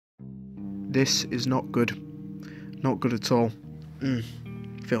This is not good. Not good at all.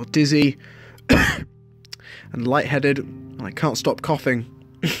 Feel dizzy and lightheaded, and I can't stop coughing.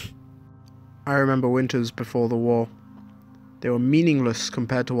 I remember winters before the war. They were meaningless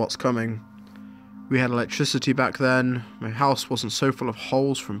compared to what's coming. We had electricity back then, my house wasn't so full of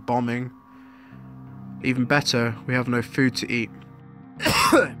holes from bombing. Even better, we have no food to eat.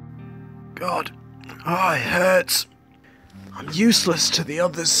 God, it hurts. I'm useless to the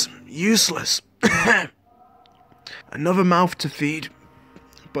others. Useless. Another mouth to feed,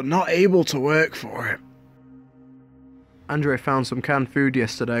 but not able to work for it. Andre found some canned food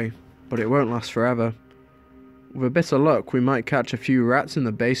yesterday, but it won't last forever. With a bit of luck, we might catch a few rats in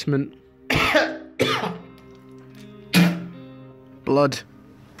the basement. Blood.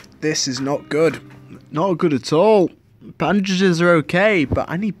 This is not good. Not good at all. Bandages are okay, but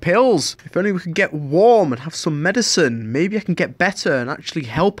I need pills. If only we could get warm and have some medicine. Maybe I can get better and actually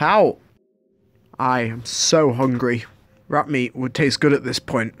help out. I am so hungry. Rat meat would taste good at this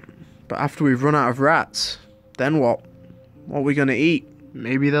point. But after we've run out of rats, then what? What are we going to eat?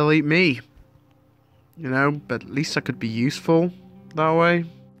 Maybe they'll eat me. You know, but at least I could be useful that way.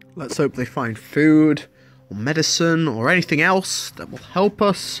 Let's hope they find food, or medicine, or anything else that will help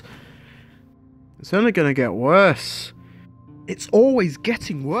us. It's only going to get worse. It's always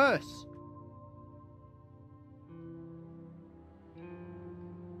getting worse.